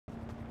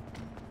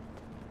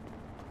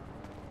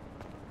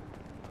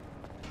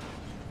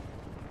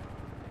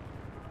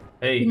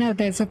You Hey. know,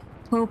 there's a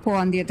popo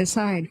on the other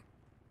side.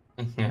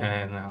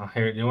 Yeah, no.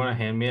 Here, do you want to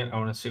hand me it? I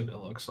want to see what it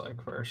looks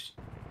like first.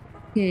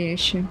 Yeah,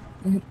 sure.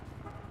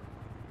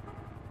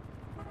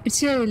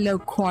 It's really low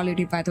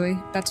quality, by the way.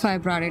 That's why I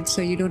brought it,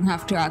 so you don't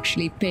have to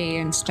actually pay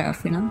and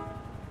stuff, you know?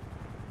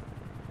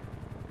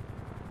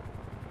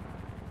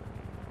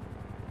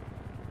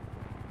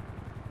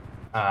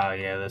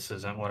 Yeah, this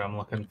isn't what I'm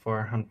looking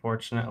for,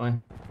 unfortunately.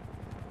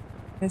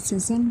 This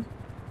isn't.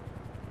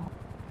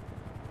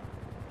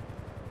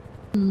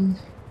 Hmm.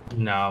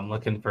 No, I'm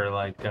looking for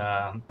like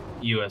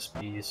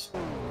USBs.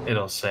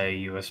 It'll say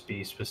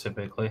USB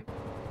specifically.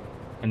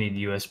 I need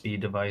USB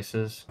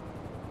devices.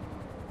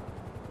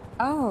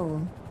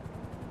 Oh.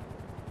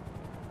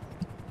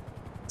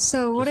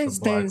 So what Just the is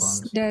black this?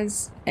 ones.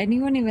 Does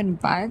anyone even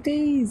buy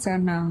these or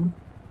no?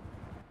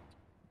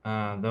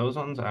 Those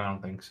ones? I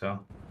don't think so.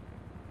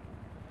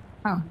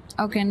 Oh,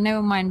 okay,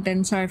 never mind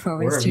then. Sorry for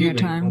Where have wasting you your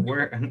been? time.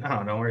 Where?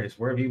 No, don't worry.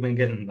 Where have you been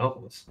getting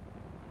those?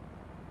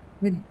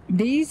 With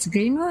these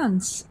green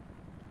ones?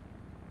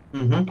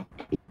 Mm-hmm.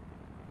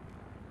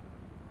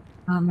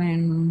 I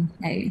mean,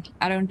 hey,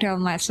 I don't tell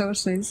my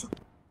sources.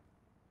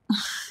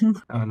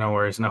 Oh, no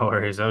worries, no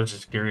worries. I was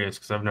just curious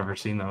because I've never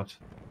seen those.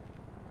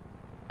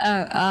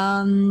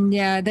 Oh,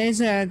 yeah, there's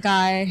a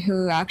guy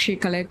who actually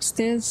collects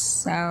this.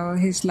 So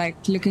he's like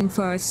looking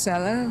for a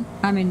seller.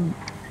 I mean,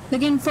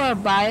 looking for a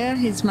buyer.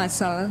 He's my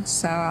seller.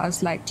 So I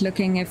was like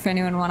looking if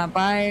anyone want to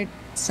buy it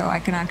so I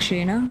can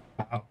actually, Oh,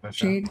 for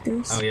sure. trade Oh,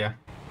 this. yeah.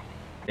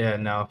 Yeah,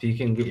 no, if you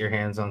can get your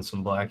hands on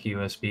some black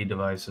USB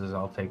devices,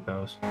 I'll take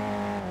those.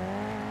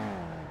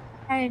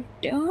 I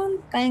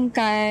don't think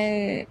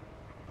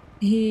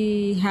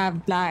he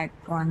have black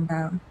one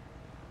though.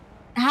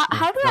 How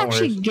do I No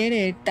actually worries. get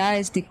it? That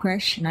is the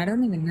question. I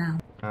don't even know.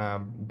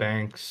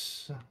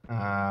 Banks,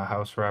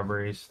 house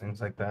robberies,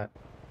 things like that.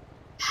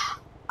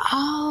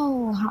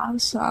 Oh,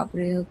 house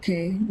robbery.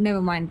 Okay,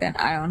 never mind then.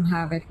 I don't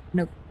have it.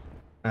 Nope.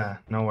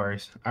 No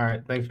worries. All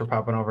right, thanks for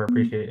popping over.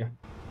 Appreciate you.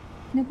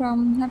 No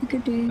problem. Have a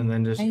good day. And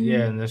then just, Bye.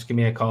 yeah, and just give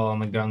me a call on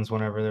the guns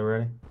whenever they're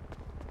ready.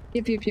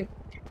 Yep, yep, yep.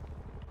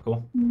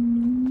 Cool.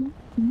 Mhm.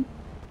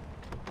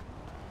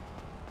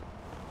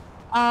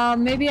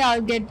 Maybe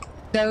I'll get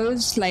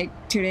those like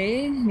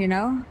today,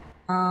 Yeah,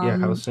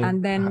 how soon?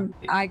 and then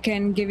I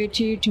can give it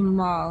to you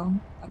tomorrow.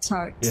 That's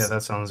how Yeah, it's.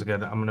 that sounds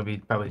good. I'm gonna be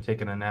probably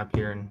taking a nap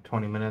here in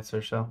 20 minutes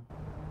or so.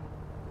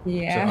 So I'll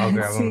Yeah.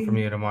 grab them from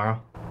See. you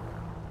tomorrow.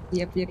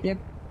 Yep, yep, yep.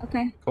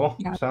 Okay. Cool.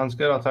 Yeah. Sounds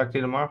good. I'll talk to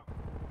you tomorrow.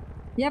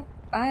 Yep.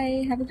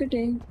 Bye. Have a good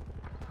day.